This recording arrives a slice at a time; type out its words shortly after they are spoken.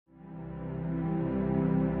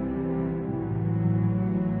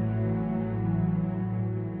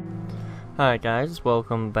Hi guys,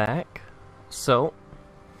 welcome back. So,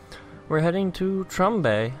 we're heading to Trumbe.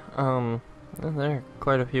 There are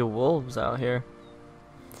quite a few wolves out here.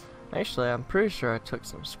 Actually, I'm pretty sure I took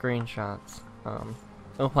some screenshots.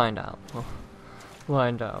 We'll find out. We'll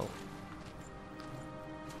find out.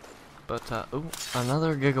 But, ooh,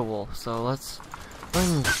 another Gigawolf, so let's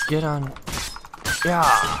get on.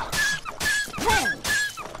 Yeah!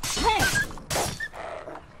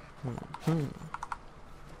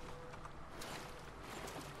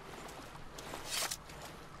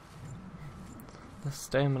 The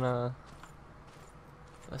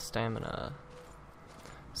stamina.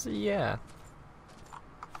 So yeah.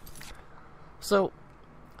 So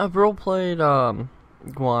I've roleplayed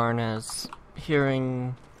Gwarn as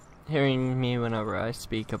hearing me whenever I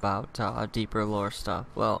speak about deeper lore stuff.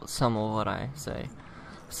 Well, some of what I say.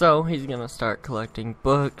 So he's gonna start collecting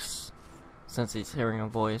books since he's hearing a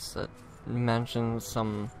voice that mentions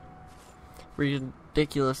some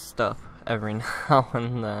ridiculous stuff every now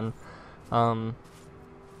and then.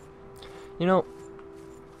 You know,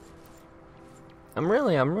 I'm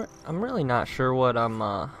really not sure what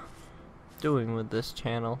I'm doing with this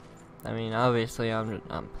channel. I mean, obviously I'm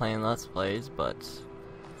playing Let's Plays, but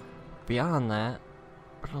beyond that,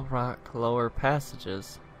 Brittle Rock Lower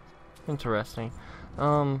Passages, interesting.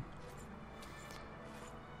 But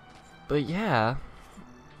yeah,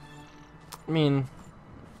 I mean,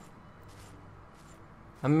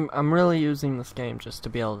 I'm really using this game just to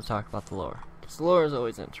be able to talk about the lore, because the lore is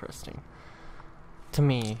always interesting. To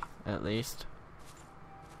me, at least.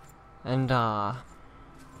 And,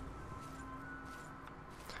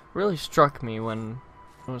 really struck me when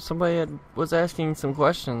somebody was asking some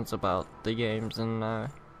questions about the games, and,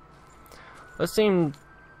 it seemed,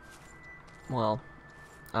 well,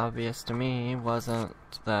 obvious to me, wasn't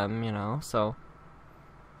them, you know, so,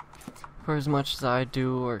 for as much as I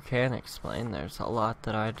do or can explain, there's a lot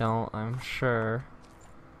that I don't, I'm sure,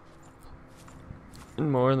 and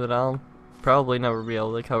more that I'll probably never be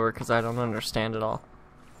able to cover because I don't understand it all.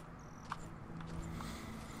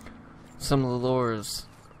 Some of the lore is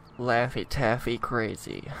laffy taffy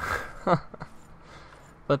crazy.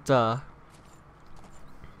 But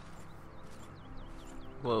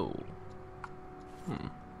whoa.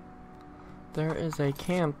 There is a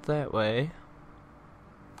camp that way.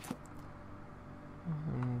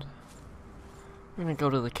 And we're gonna go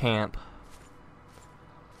to the camp.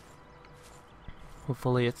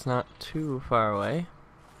 Hopefully it's not too far away.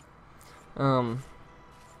 Do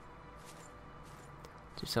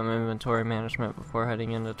some inventory management before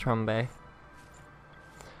heading into Trumbe.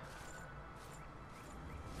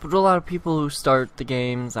 But a lot of people who start the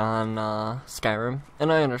games on Skyrim,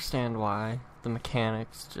 and I understand why. The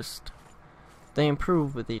mechanics just, they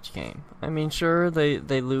improve with each game. I mean, sure, they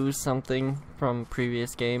lose something from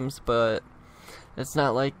previous games, but it's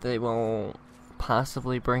not like they won't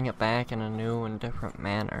possibly bring it back in a new and different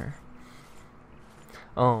manner.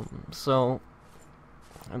 So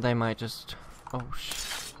they might just, oh shit.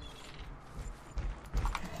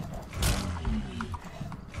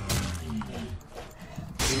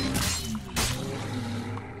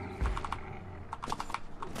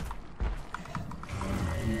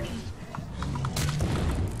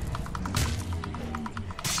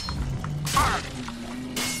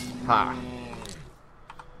 Ha!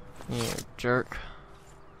 You jerk.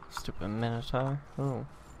 Stupid Minotaur. Oh.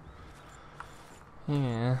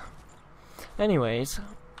 Yeah. Anyways,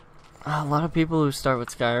 a lot of people who start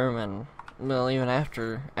with Skyrim and, well, even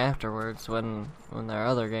afterwards when there are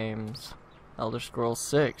other games, Elder Scrolls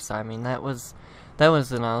 6, I mean, that was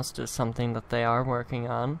announced as something that they are working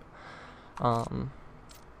on. Oh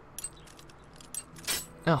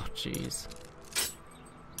jeez.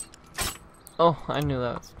 Oh, I knew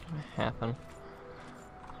that was gonna happen.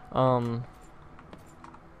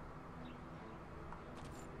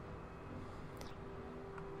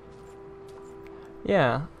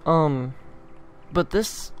 Yeah, but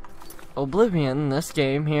this Oblivion, this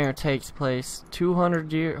game here, takes place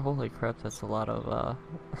 200 years, holy crap, that's a lot of,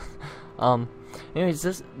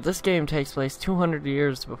 anyways, this game takes place 200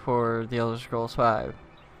 years before the Elder Scrolls 5.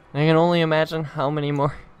 And I can only imagine how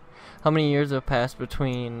many years have passed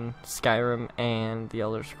between Skyrim and the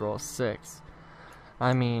Elder Scrolls 6.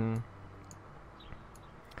 I mean,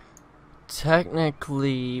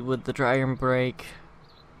 technically, with the Dragon Break,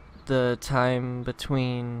 the time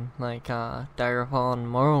between, like, Direfall and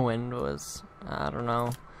Morrowind was, I don't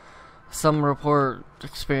know, some report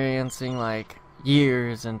experiencing, like,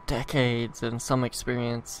 years and decades, and some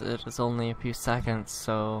experience it is only a few seconds,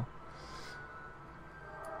 so,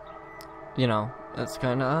 you know, it's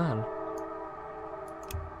kinda odd.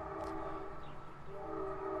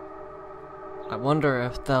 wonder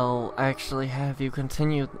if they'll actually have you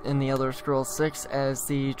continue in the Elder Scrolls 6 as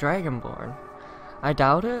the Dragonborn. I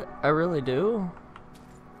doubt it. I really do.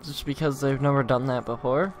 Just because they've never done that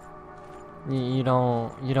before. You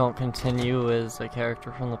don't continue as a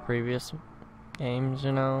character from the previous games,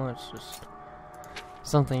 you know? It's just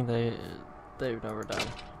something they've never done.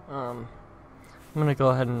 I'm gonna go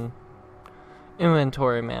ahead and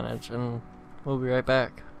inventory manage, and we'll be right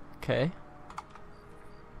back. Okay.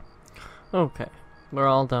 Okay, we're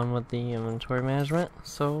all done with the inventory management,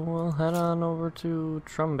 so we'll head on over to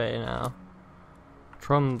Trumbe now.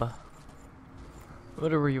 Trumb.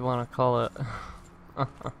 Whatever you want to call it.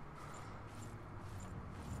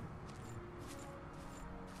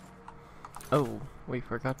 Oh, we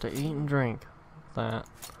forgot to eat and drink. That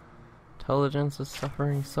intelligence is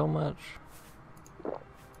suffering so much.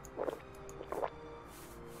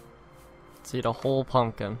 Let's eat a whole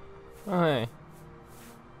pumpkin. Oh, hey.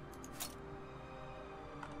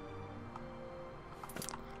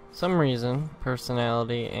 Some reason,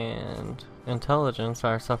 personality and intelligence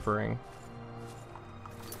are suffering.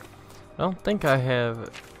 I don't think I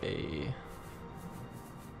have a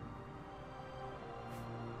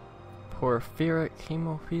porphyric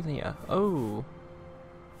hemophilia. Oh,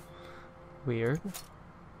 weird.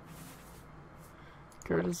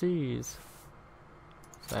 Cure disease.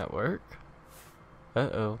 Does that work?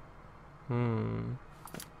 Uh-oh.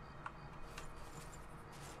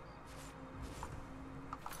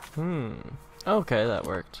 Okay, that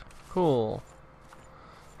worked. Cool.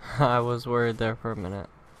 I was worried there for a minute.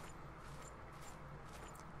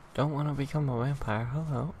 Don't want to become a vampire.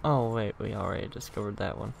 Hello. Oh, wait, we already discovered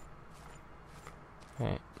that one.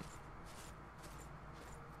 Right.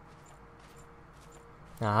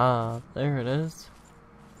 Ah, there it is.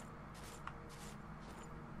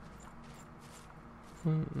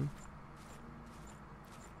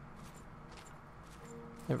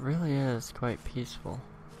 It really is quite peaceful.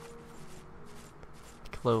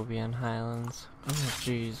 Oblivion Highlands. Oh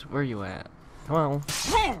jeez, where you at? Come on.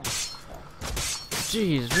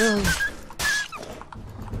 Jeez, really?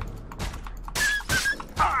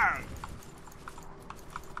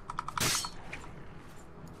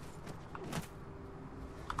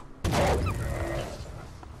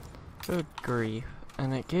 Good grief.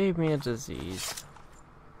 And it gave me a disease.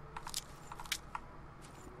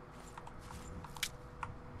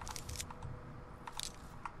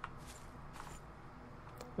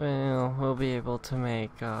 Well, we'll be able to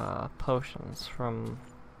make potions from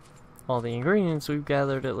all the ingredients we've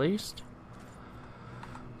gathered, at least.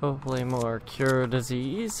 Hopefully more cure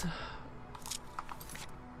disease.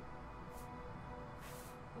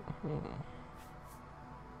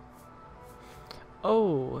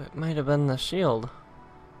 Oh, it might have been the shield.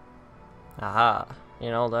 Aha, you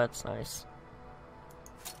know, that's nice.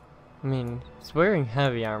 I mean, he's wearing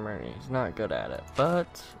heavy armor and he's not good at it,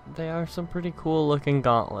 but they are some pretty cool looking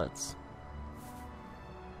gauntlets.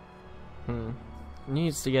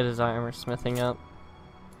 Needs to get his armor smithing up.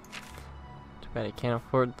 Too bad he can't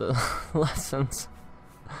afford the lessons.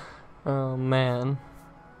 Oh man.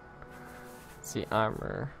 Let's see,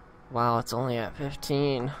 armor. Wow, it's only at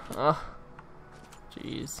 15. Oh,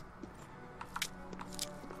 jeez.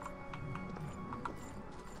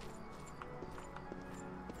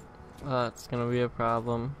 That's gonna be a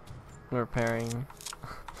problem. Repairing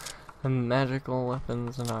magical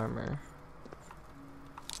weapons and armor.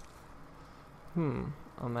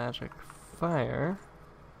 A magic fire.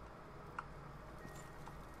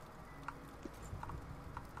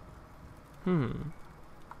 A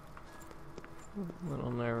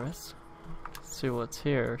little nervous. Let's see what's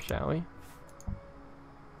here, shall we?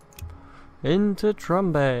 Into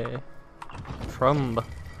Trumbe. Trumb.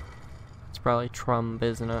 It's probably Trumb,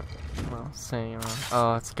 isn't it? Well, saying wrong.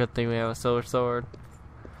 Oh, it's a good thing we have a silver sword.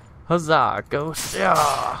 Huzzah! Ghost!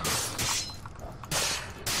 Yeah!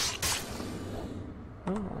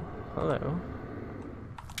 Oh, hello.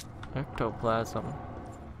 Ectoplasm.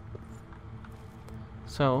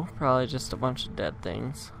 So, probably just a bunch of dead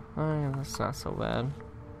things. Oh, yeah, that's not so bad.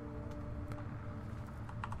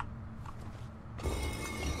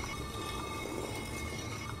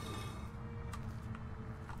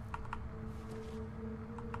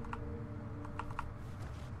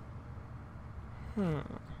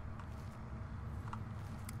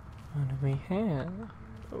 What do we have?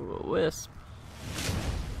 Oh, a wisp.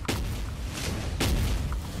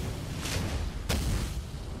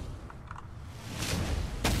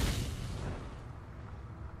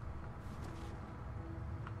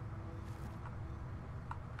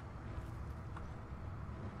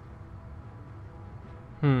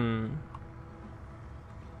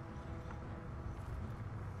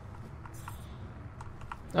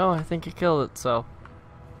 Oh, I think it killed itself.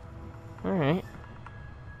 Alright.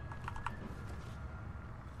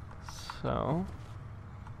 So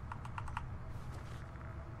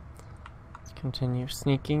let's continue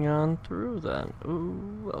sneaking on through then.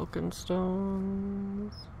 Ooh, Elkin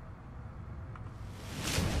stones.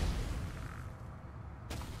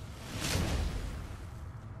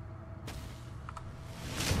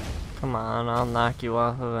 Come on, I'll knock you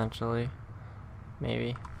off eventually.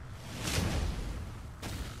 Maybe.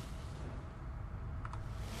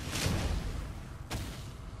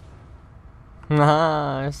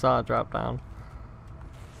 Nah, I saw it drop down.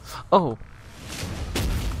 Oh!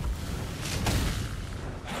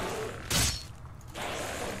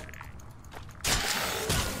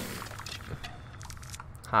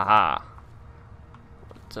 Haha.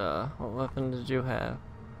 What weapon did you have?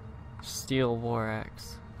 Steel war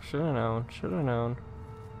axe. Should've known, should've known.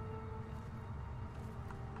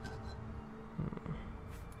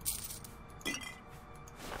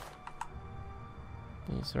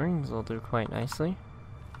 These rings will do quite nicely.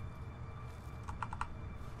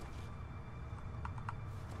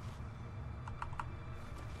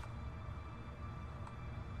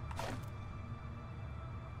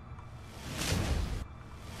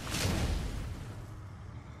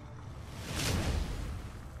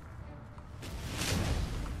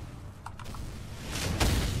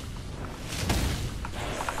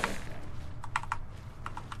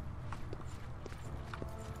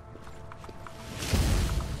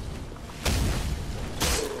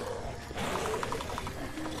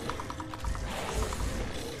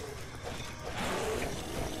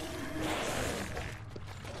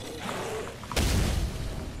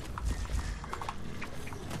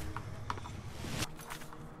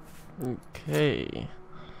 Okay.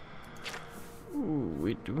 Ooh,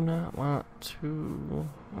 we do not want to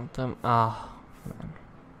want them. Ah, man.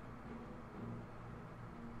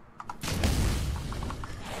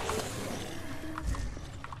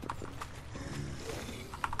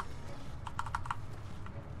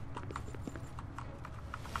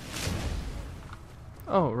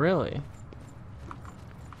 Oh, really?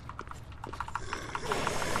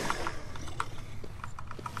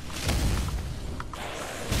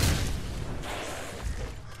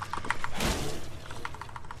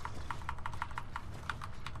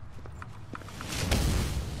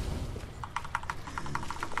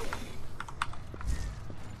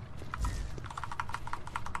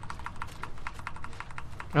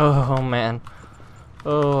 Oh man.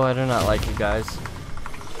 Oh, I do not like you guys.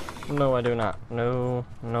 No, I do not. No,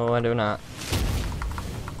 no, I do not.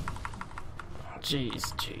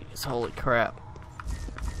 Jeez, jeez, holy crap.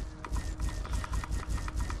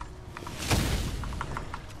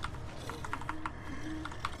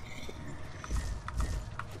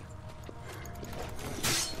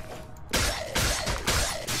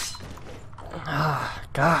 Ah,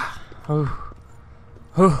 God. Ooh.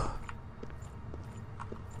 Ooh.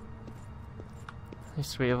 At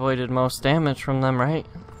least we avoided most damage from them, right?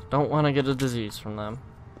 Don't want to get a disease from them.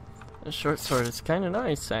 This short sword is kind of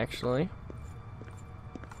nice, actually.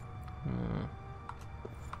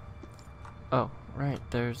 Oh, right,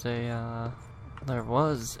 there's a, there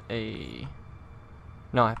was a...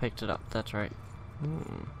 No, I picked it up, that's right.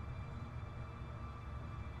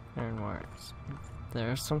 Iron works.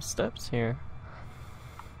 There are some steps here.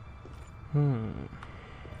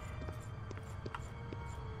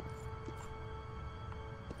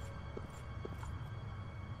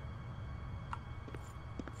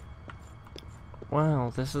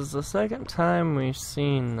 Wow, this is the second time we've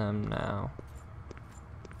seen them now.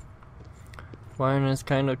 Gwarn is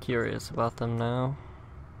kind of curious about them now.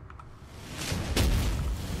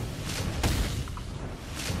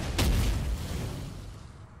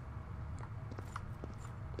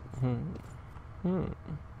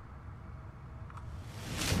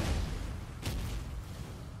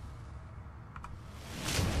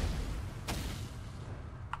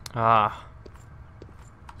 Ah.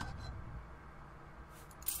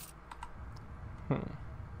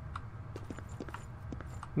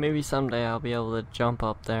 Maybe someday I'll be able to jump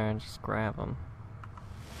up there and just grab them.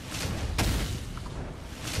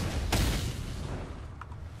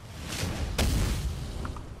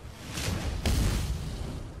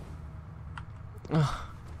 Ugh.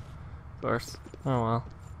 Of course. Oh well.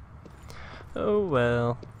 Oh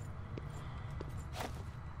well.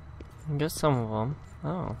 I guess some of them.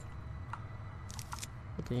 Oh.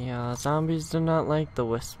 The zombies do not like the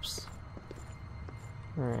wisps.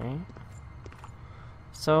 Right.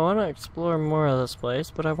 So I want to explore more of this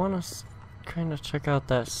place, but I want to kind of check out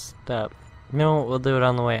that step. You know what, we'll do it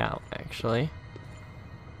on the way out, actually.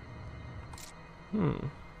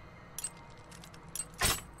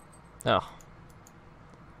 Oh.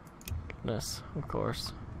 Goodness, of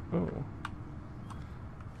course. Ooh.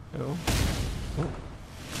 Ooh. Ooh.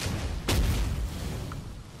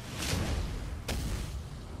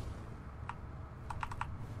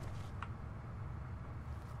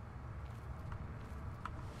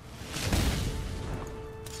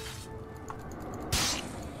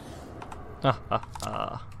 Ha ha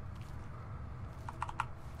ha.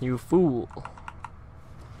 You fool.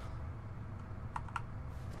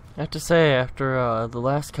 I have to say, after the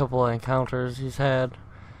last couple of encounters he's had,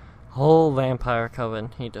 whole vampire coven,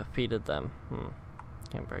 he defeated them.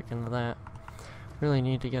 Can't break into that. Really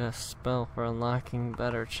need to get a spell for unlocking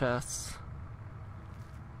better chests.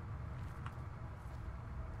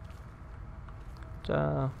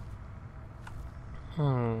 Yeah,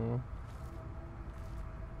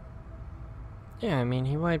 I mean,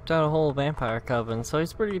 he wiped out a whole vampire coven, so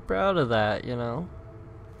he's pretty proud of that, you know?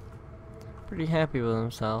 Pretty happy with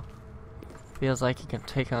himself. Feels like he can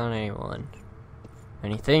take on anyone.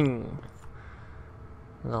 Anything.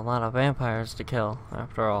 There's a lot of vampires to kill,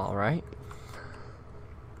 after all, right?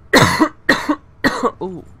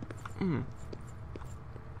 Ooh.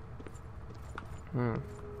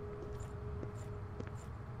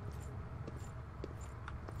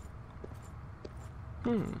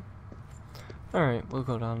 Alright, we'll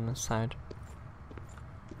go down this side.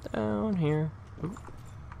 Down here. Ooh.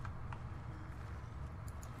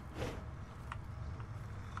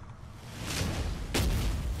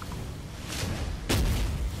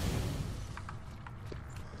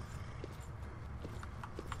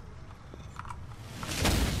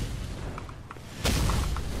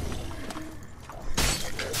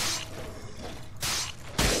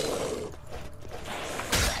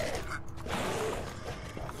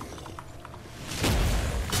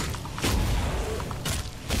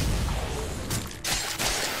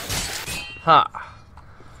 Ha!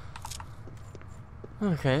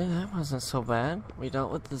 Okay, that wasn't so bad. We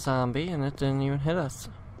dealt with the zombie and it didn't even hit us.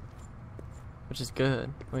 Which is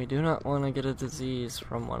good. We do not want to get a disease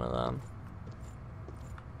from one of them.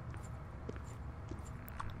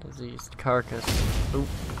 Diseased carcass. Oop.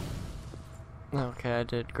 Okay, I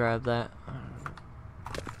did grab that.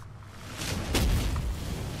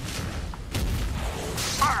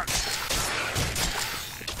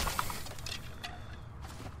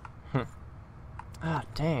 Ah,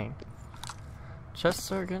 dang.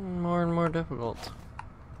 Chests are getting more and more difficult.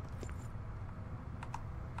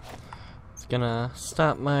 It's gonna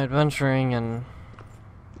stop my adventuring and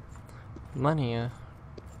money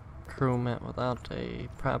accruement without a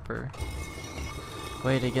proper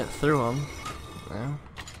way to get through them.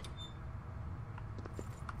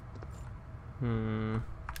 No.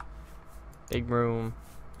 Big room.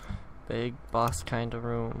 Big boss kind of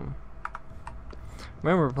room.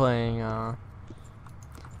 Remember playing, oh.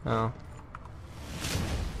 Ah.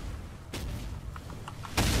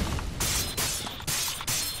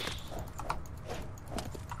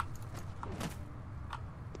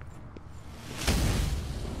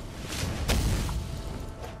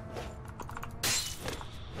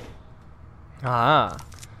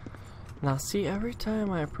 Now see, every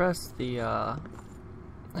time I press the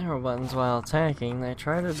arrow buttons while attacking, they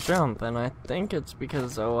try to jump, and I think it's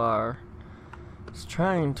because OR is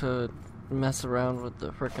trying to mess around with the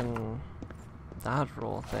frickin' dodge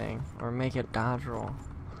roll thing, or make it dodge roll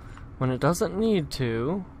when it doesn't need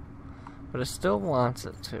to, but it still wants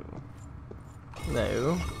it to.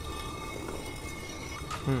 No.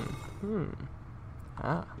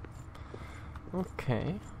 Ah.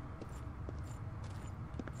 Okay.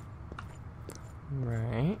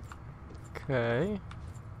 Right. Okay.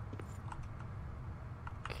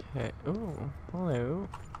 Okay. Ooh. Hello.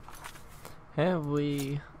 Have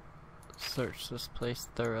we searched this place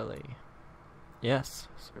thoroughly? Yes,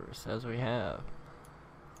 server says we have.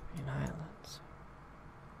 Shivering Isles.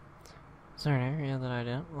 Is there an area that I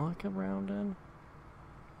didn't look around in?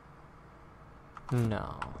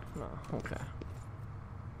 No. No. Okay.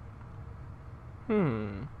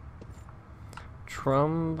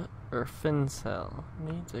 Trumb or Fincell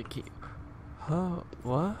needs a key. Huh?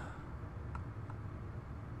 What?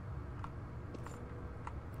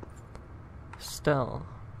 Stell.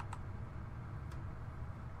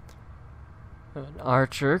 An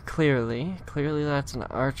archer, clearly. Clearly that's an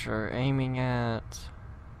archer aiming at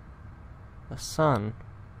the sun.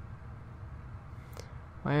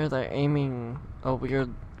 Why are they aiming a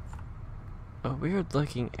weird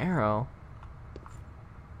looking arrow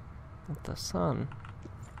at the sun?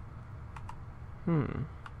 A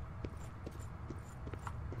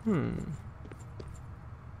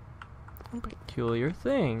peculiar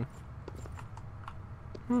thing.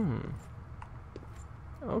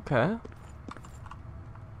 Okay.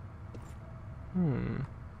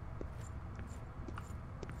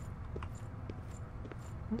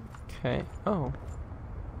 Okay. Oh.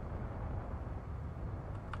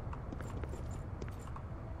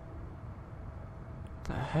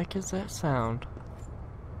 The heck is that sound?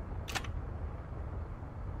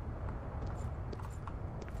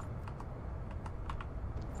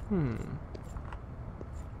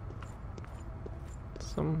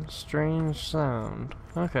 Some strange sound.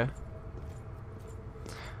 Okay.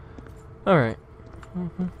 Alright.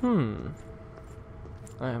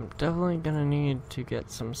 I am definitely gonna need to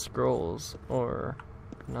get some scrolls, or...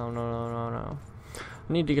 No.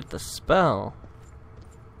 I need to get the spell.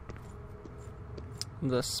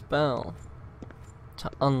 The spell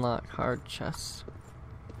to unlock hard chests.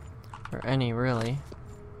 Or any, really.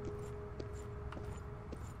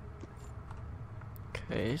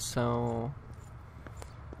 Okay, so...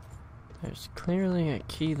 There's clearly a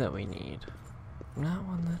key that we need. Not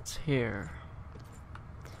one that's here.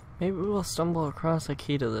 Maybe we'll stumble across a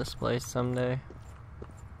key to this place someday.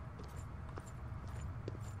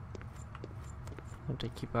 Have to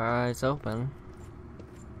keep our eyes open.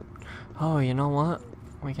 Oh, you know what?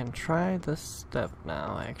 We can try this step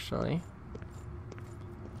now, actually.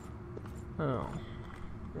 Oh.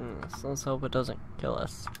 So let's hope it doesn't kill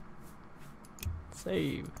us.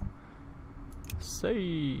 Save.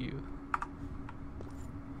 Save.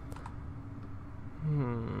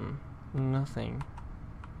 Nothing.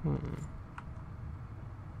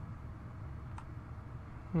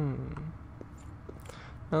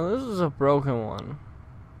 Now this is a broken one.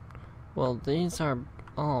 Well, these are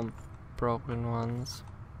all broken ones.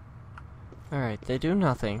 Alright, they do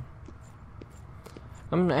nothing.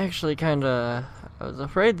 I'm actually kinda... I was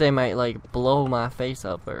afraid they might, like, blow my face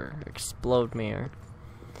up or explode me or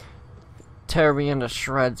tear me into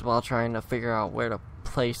shreds while trying to figure out where to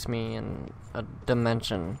place me in a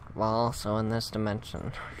dimension while also in this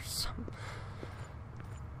dimension.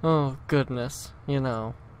 Oh, goodness. You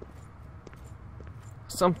know.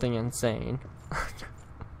 Something insane.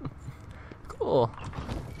 Cool.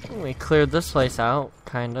 We cleared this place out,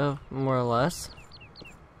 kind of, more or less.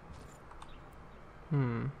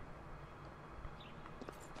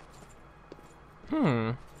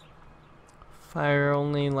 Fire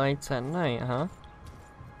only lights at night, huh?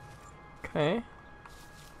 Okay.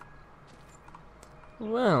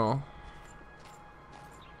 Well.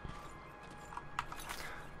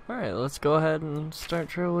 Alright, let's go ahead and start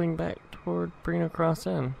traveling back toward Brina Cross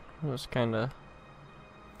Inn. Just kinda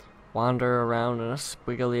wander around in a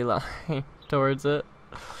squiggly line towards it.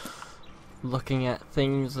 Looking at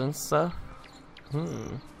things and stuff.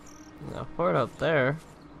 A fort up there.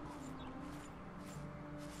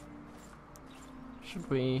 Should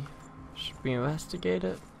we investigate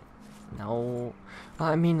it? No.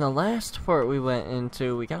 I mean, the last fort we went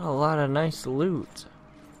into, we got a lot of nice loot.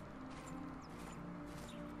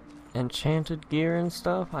 Enchanted gear and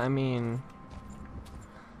stuff, I mean...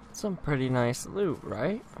 Some pretty nice loot,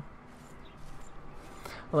 right?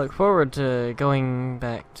 I look forward to going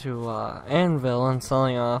back to Anvil and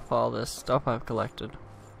selling off all this stuff I've collected.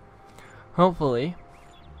 Hopefully.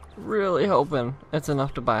 Really hoping it's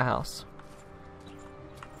enough to buy a house.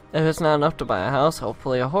 If it's not enough to buy a house,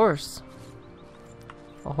 hopefully a horse.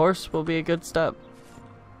 A horse will be a good step.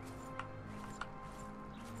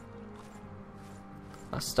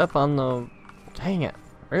 A step on the... Dang it.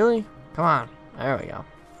 Really? Come on. There we go.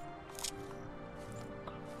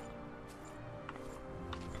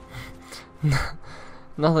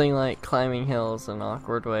 Nothing like climbing hills in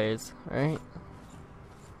awkward ways, right?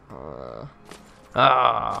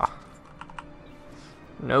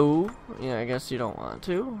 No. Yeah, I guess you don't want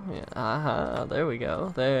to. Yeah, there we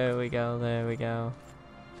go. There we go. There we go.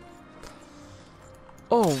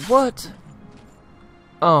 Oh, what?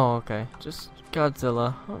 Oh, okay. Just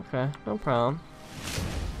Godzilla. Okay, no problem.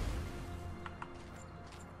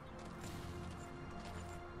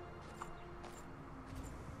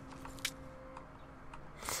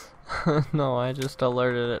 No, I just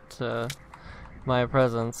alerted it to my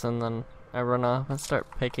presence and then I run off and start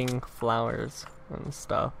picking flowers and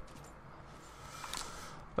stuff.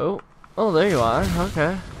 Oh, there you are.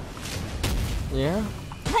 Okay. Yeah.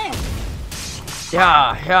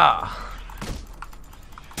 Yeah.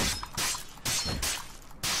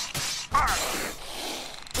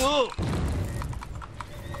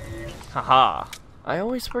 Haha. I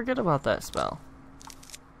always forget about that spell.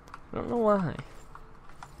 I don't know why.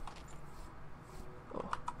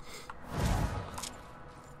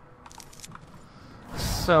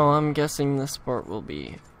 So I'm guessing this fort will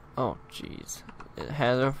be... Oh, jeez. It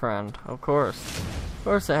has a friend. Of course. Of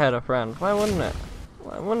course it had a friend. Why wouldn't it?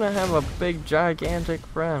 I want to have a big, gigantic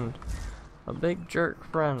friend. A big jerk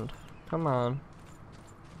friend. Come on.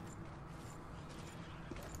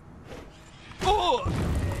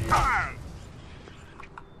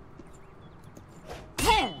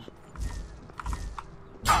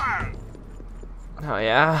 Oh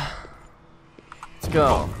yeah. Let's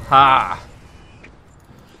go. Ha!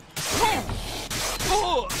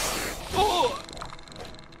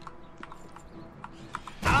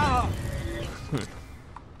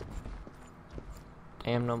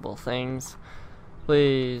 Damnable things.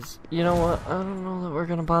 Please. You know what? I don't know that we're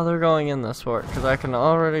gonna bother going in this fort, because I can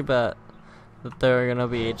already bet that there are gonna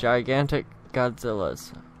be gigantic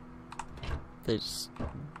Godzillas.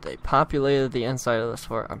 They populated the inside of this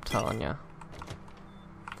fort, I'm telling ya.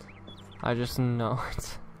 I just know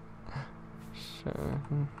it. Sure.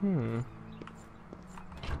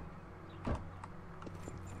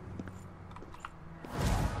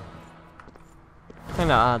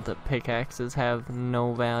 Kinda odd that pickaxes have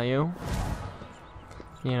no value.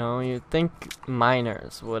 You know, you'd think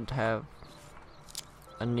miners would have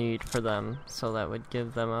a need for them, so that would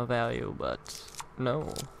give them a value, but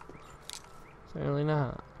no. Certainly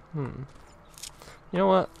not. You know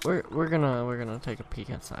what? We're gonna take a peek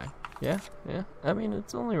inside. Yeah? Yeah? I mean,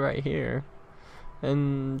 it's only right here.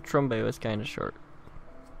 And Trumbe was kinda short.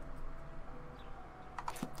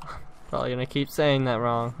 Probably gonna keep saying that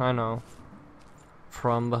wrong, I know.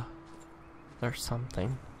 Trumb. There's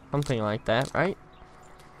something. Something like that, right?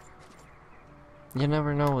 You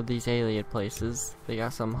never know with these alien places. They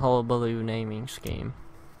got some hullabaloo naming scheme.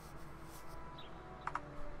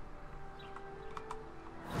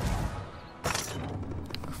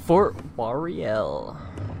 Fort Wariel.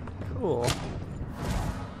 Cool.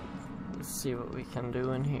 Let's see what we can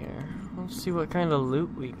do in here. Let's see what kind of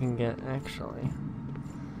loot we can get, actually.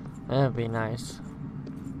 That'd be nice.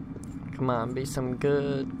 Come on, be some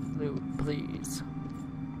good loot, please.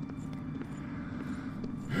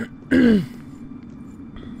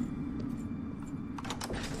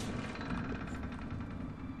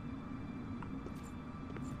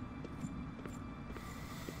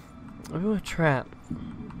 Ooh, a trap.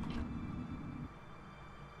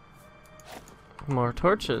 More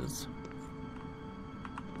torches.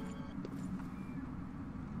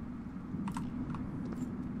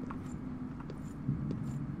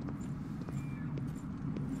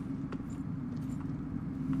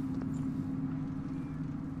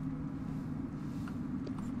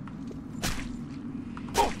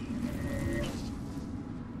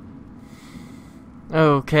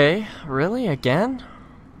 Okay, really? Again?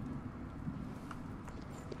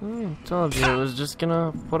 Told you it was just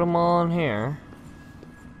gonna put them all in here.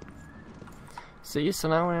 See, so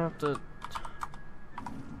now we have to...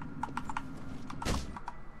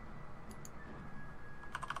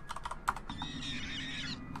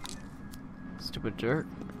 Stupid jerk.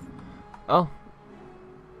 Oh.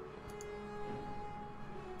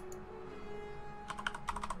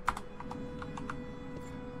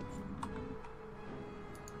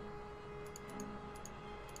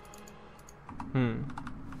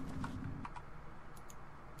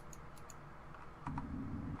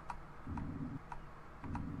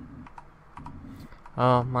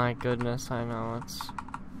 Oh my goodness, I know, it's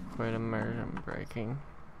quite immersion breaking.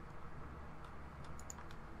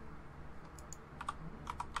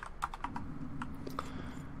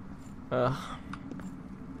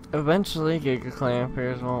 Eventually Giga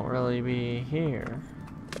Clampers won't really be here.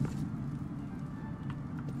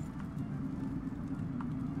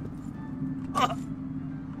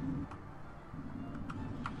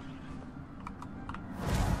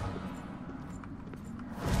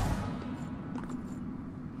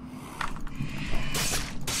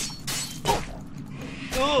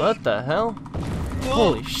 What the hell?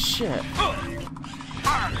 Holy shit. How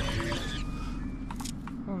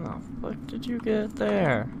the fuck did you get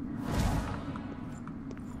there?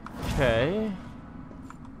 Okay.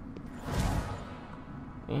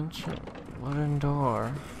 Ancient wooden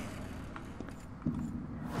door.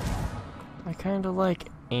 I kinda like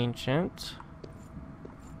ancient.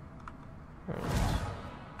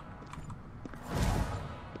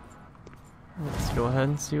 Let's go ahead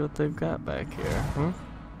and see what they've got back here.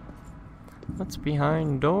 What's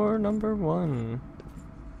behind door number 1?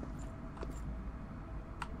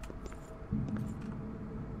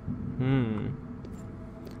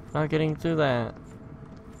 Not getting through that.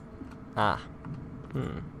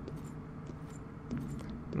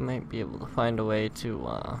 Might be able to find a way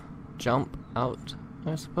to jump out,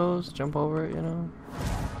 I suppose. Jump over it, you know?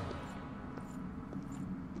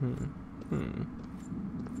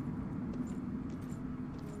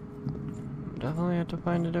 Definitely have to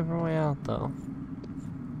find a different way out, though.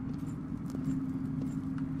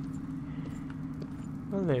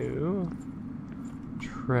 Hello.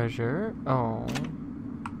 Treasure. Oh.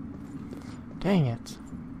 Dang it.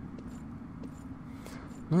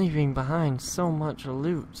 I'm leaving behind so much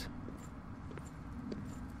loot.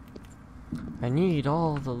 I need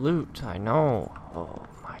all the loot, I know. Oh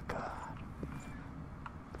my god.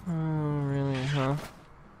 Oh, really, huh?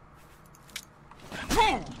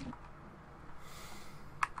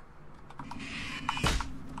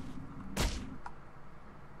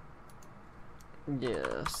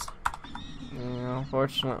 Yes. Yeah,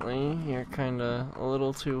 unfortunately, you're kinda a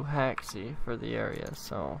little too hacksy for the area,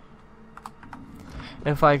 so...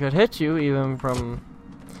 If I could hit you, even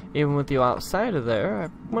with you outside of there, I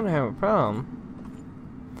wouldn't have a problem.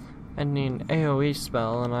 I need an AoE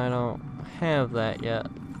spell, and I don't have that yet.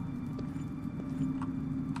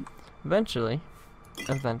 Eventually.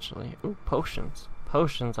 Ooh, potions.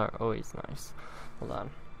 Potions are always nice. Hold on.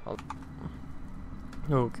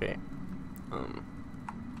 Okay.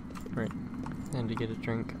 Right. And to get a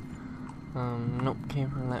drink. Nope, came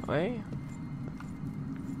from that way.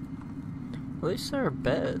 At least there are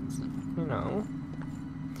beds, you know.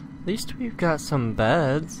 At least we've got some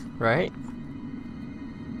beds, right?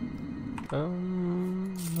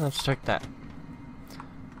 Let's check that.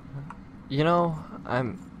 You know,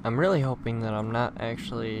 I'm really hoping that I'm not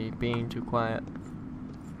actually being too quiet.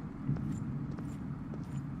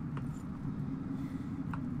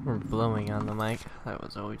 We're blowing on the mic. That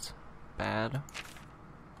was always bad.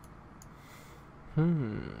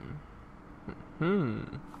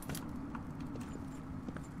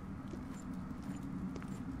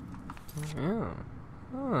 Yeah.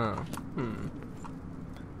 Oh.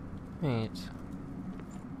 Wait.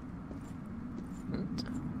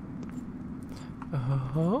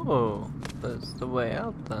 Oh, that's the way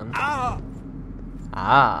out then.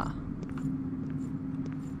 Ah.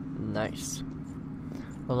 Nice.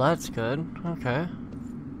 Well, that's good. Okay.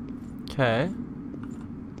 Okay.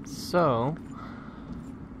 So.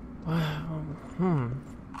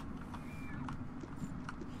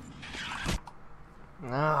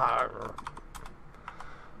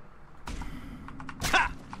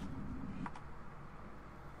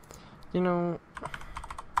 You know,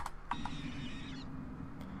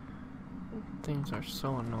 things are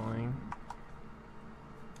so annoying.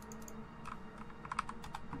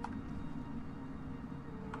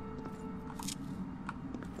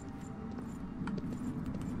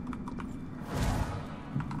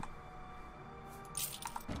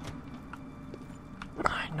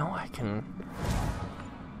 I know I can.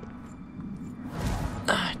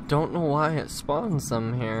 I don't know why it spawns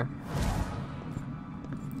them here.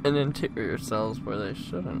 In interior cells where they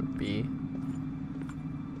shouldn't be.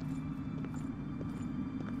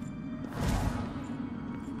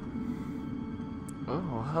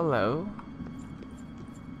 Oh, hello.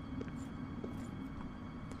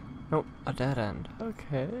 Nope, a dead end.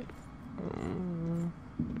 Okay.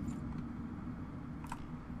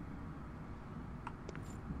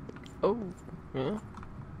 Oh, yeah.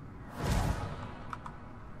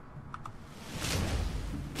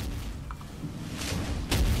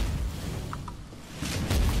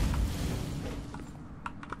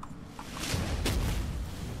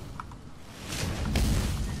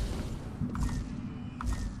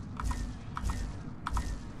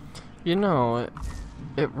 You know,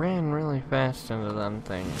 it ran really fast into them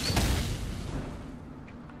things.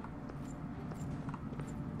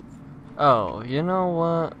 Oh, you know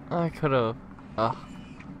what? I could've...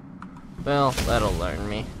 well, that'll learn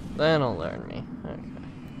me. That'll learn me.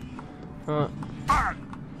 Okay.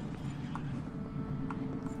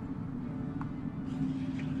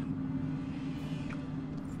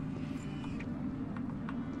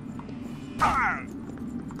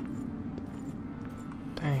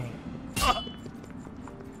 Dang.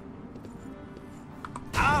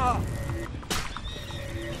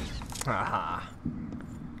 Aha.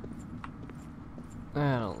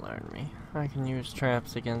 That'll learn me. I can use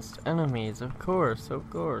traps against enemies, of course, of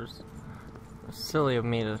course. Silly of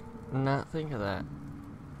me to not think of that.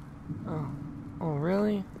 Oh,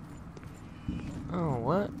 really? Oh,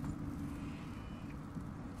 what?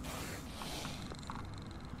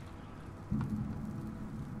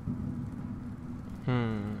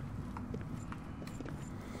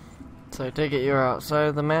 So I take it you're outside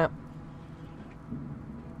of the map?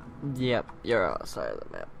 Yep, you're outside of the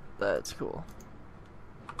map. That's cool.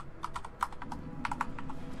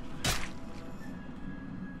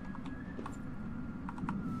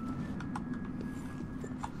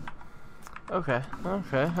 Okay,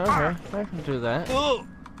 I can do that.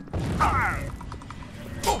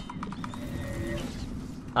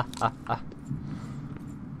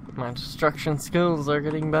 My destruction skills are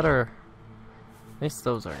getting better. At least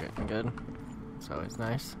those are getting good. It's always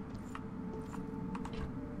nice.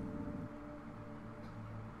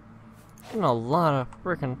 And a lot of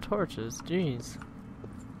frickin' torches, jeez.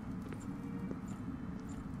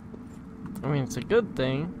 I mean, it's a good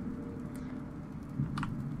thing.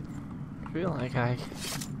 I feel like I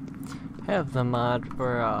have the mod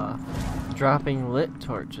for dropping lit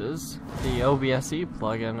torches, the OBSE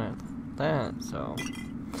plugin at that, so.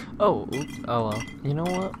 Oh, oops, oh well. You know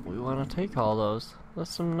what? We want to take all those.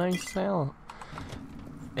 That's some nice ale.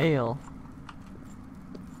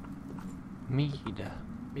 Mead.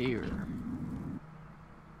 Beer.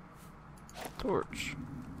 Torch.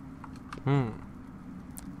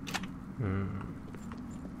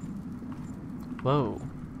 Whoa.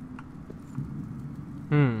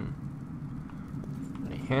 A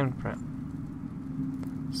handprint.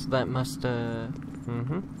 So that must,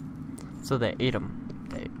 So they ate them.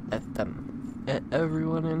 They ate them. Ate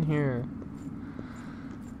everyone in here.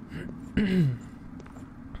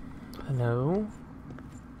 Hello?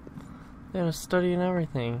 They had a study and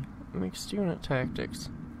everything. Mixed unit tactics.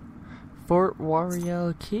 Fort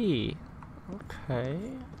Wariel Key. Okay.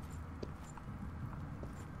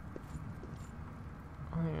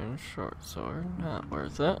 Iron short sword, not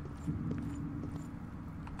worth it.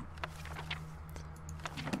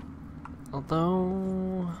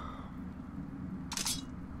 Although,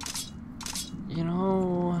 you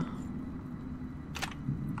know,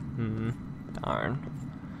 darn.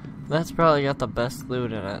 That's probably got the best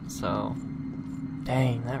loot in it, so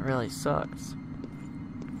dang, that really sucks.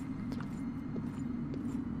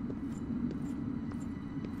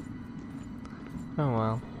 Oh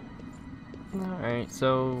well. Alright,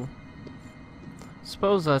 so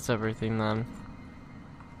suppose that's everything then.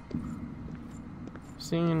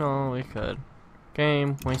 Seen all we could.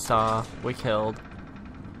 Game, we saw, we killed.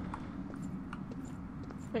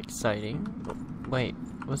 Exciting. Wait,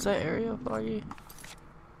 was that area foggy?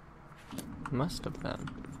 Must have been.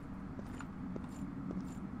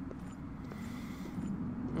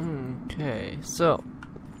 Okay, so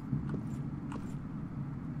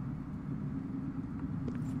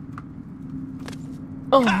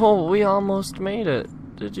oh, we almost made it.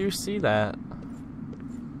 Did you see that?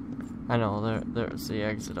 I know, there's the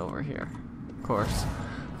exit over here. Of course.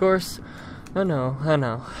 I know,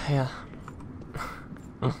 yeah.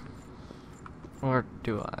 Or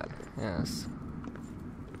do I? Yes.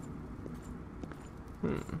 I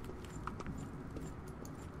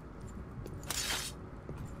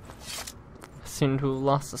seem to have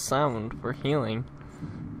lost the sound for healing.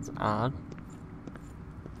 It's odd.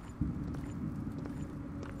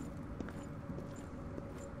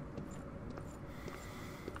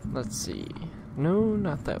 Let's see. No,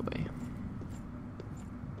 not that way.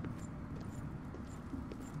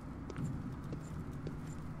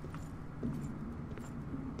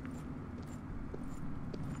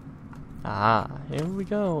 Ah, here we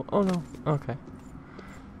go. Oh no. Okay.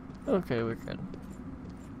 Okay, we're good.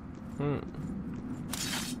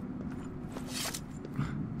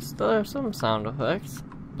 Still have some sound effects,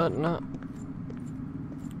 but not.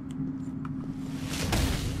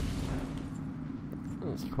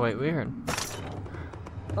 It's quite weird.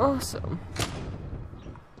 Awesome.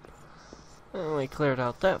 And we cleared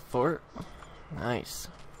out that fort. Nice.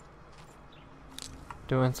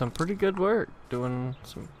 Doing some pretty good work.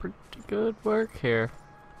 Here.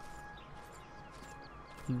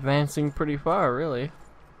 Advancing pretty far, really.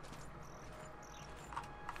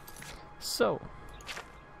 So,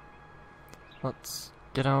 let's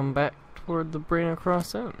get on back toward the Brina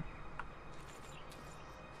Crossing.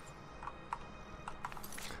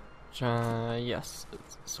 Yes,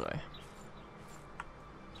 it's this way.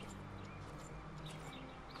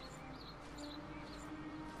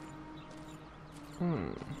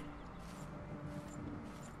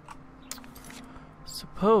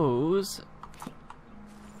 Suppose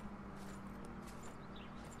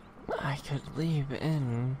I could leave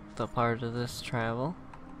in the part of this travel.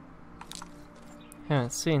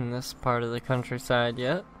 Haven't seen this part of the countryside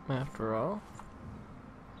yet, after all.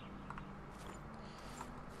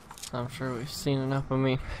 I'm sure we've seen enough of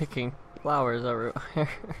me picking flowers everywhere.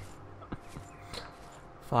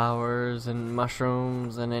 Flowers and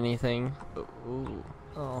mushrooms and anything. Ooh.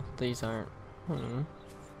 Oh, these aren't.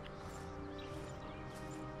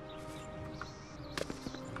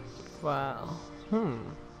 Wow.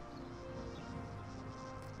 Something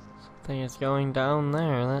is going down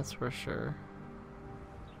there, that's for sure.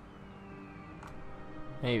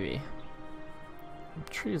 Maybe. The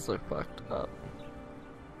trees look fucked up.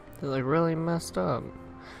 They look really messed up.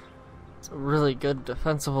 It's a really good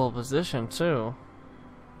defensible position too.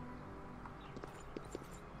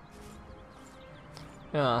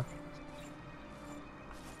 Yeah.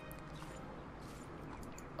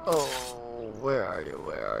 Oh, where are you?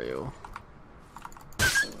 Where are you?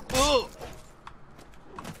 Oh!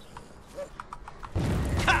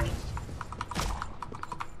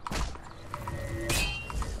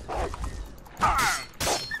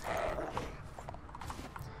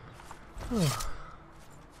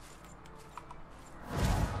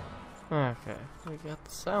 Okay, we got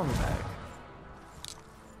the sound back.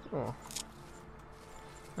 Oh.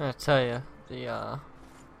 I tell you, it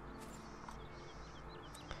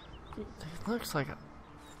looks like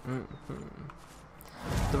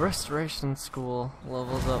the restoration school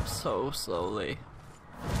levels up so slowly.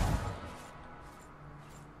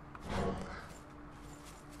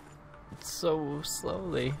 So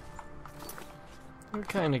slowly. We're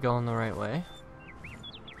kinda going the right way.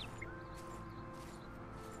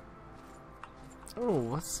 Oh,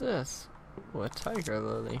 what's this? Oh, a tiger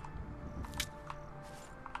lily.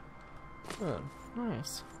 Good,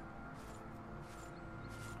 nice.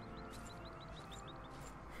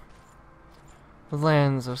 The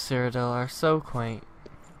lands of Cyrodiil are so quaint.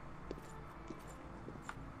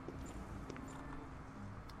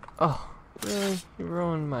 Oh, really? You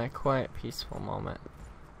ruined my quiet, peaceful moment.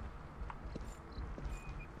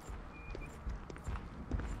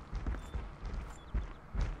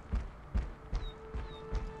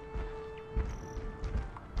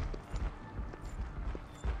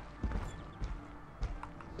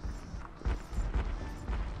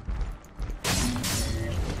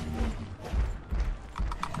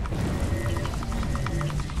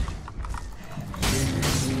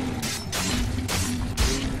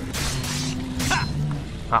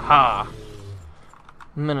 Haha!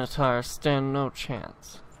 Minotaurs stand no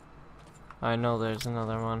chance. I know there's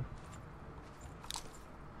another one.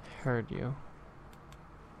 I heard you.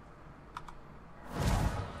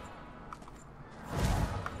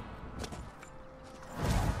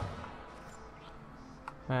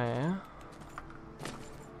 Oh yeah?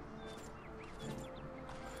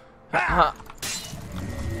 Ha!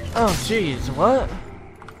 Oh jeez, what?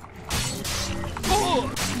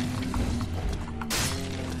 Oh!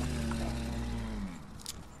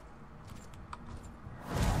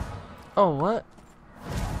 Oh, what?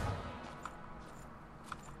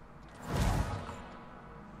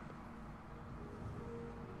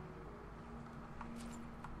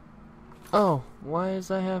 Oh, why is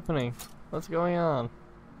that happening? What's going on?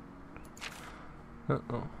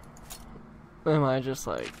 Uh-oh. Am I just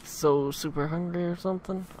like so super hungry or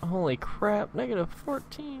something? Holy crap,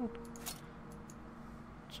 -14.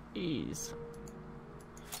 Jeez.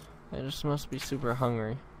 I just must be super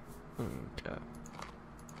hungry. Okay.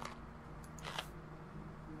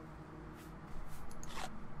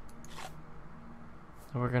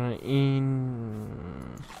 We're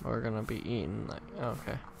gonna be eating like,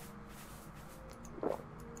 okay.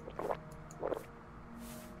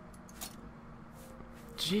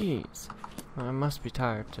 Jeez, I must be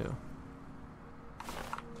tired too.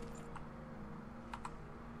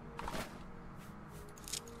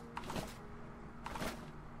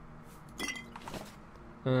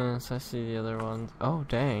 Yes, I see the other ones. Oh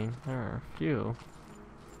dang, there are a few.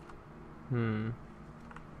 I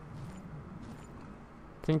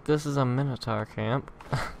think this is a Minotaur camp.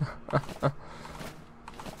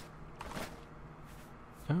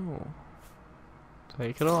 Oh.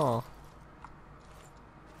 Take it all.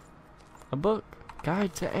 A book.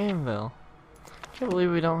 Guide to Anvil. Can't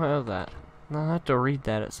believe we don't have that. I'll have to read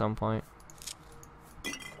that at some point.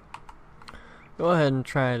 Go ahead and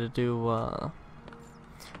try to do,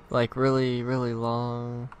 like really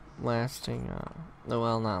long lasting,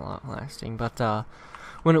 well, not long lasting, but,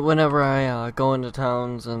 whenever I go into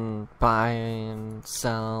towns and buy and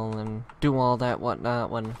sell and do all that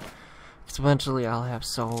whatnot, cause eventually I'll have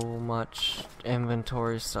so much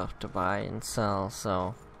inventory stuff to buy and sell,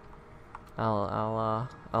 so I'll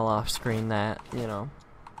off-screen that, you know,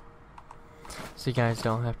 so you guys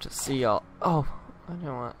don't have to see all. Oh, I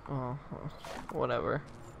know what. Oh, whatever.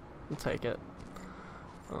 I'll take it.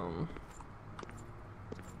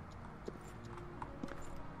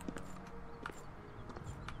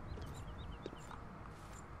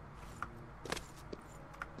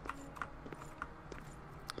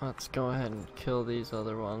 Let's go ahead and kill these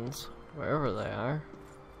other ones, wherever they are.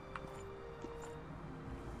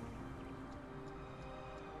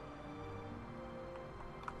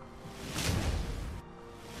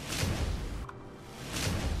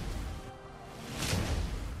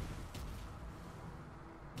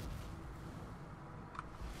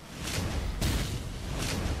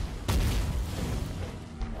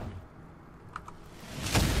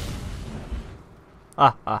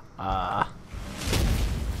 Ah, ah, ah.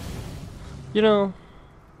 You know,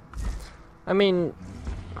 I mean,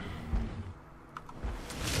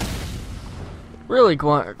 really,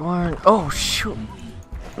 Gwarn. Oh shoot!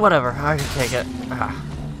 Whatever, I can take it. Ah.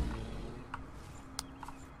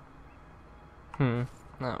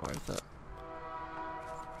 Not worth it.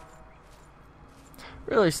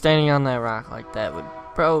 Really, standing on that rock like that would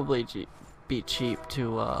probably be cheap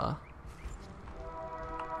to,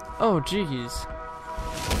 Oh, jeez.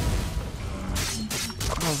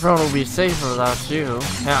 My drone will be safer without you.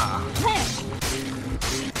 Yeah.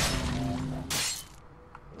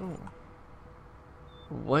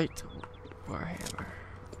 White Warhammer.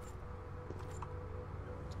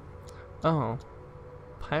 Oh.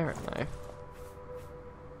 Pirate knife.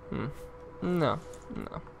 No.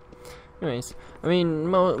 Anyways, I mean,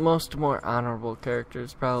 most more honorable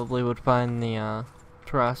characters probably would find the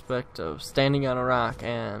prospect of standing on a rock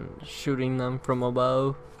and shooting them from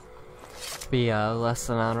above to be less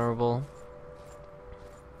than honorable.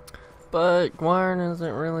 But Gwarn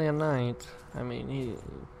isn't really a knight. I mean, he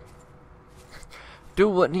do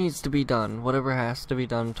what needs to be done, whatever has to be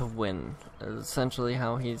done to win. Is essentially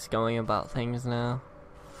how he's going about things now.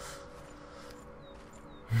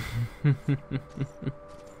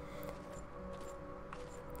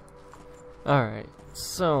 Alright,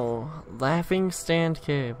 so, laughing stand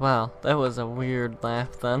cave. Wow, that was a weird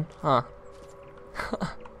laugh then, huh?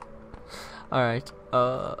 Alright,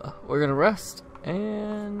 we're gonna rest,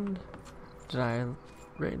 and... Did I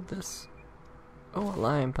raid this? Oh, a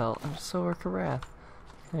lion pelt, and a silver carafe.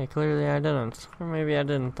 Hey, clearly I didn't. Or maybe I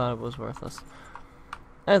didn't, thought it was worthless.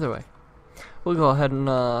 Either way, we'll go ahead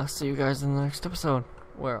and see you guys in the next episode.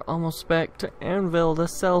 We're almost back to Anvil to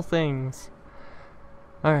sell things.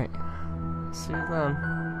 Alright, see you then.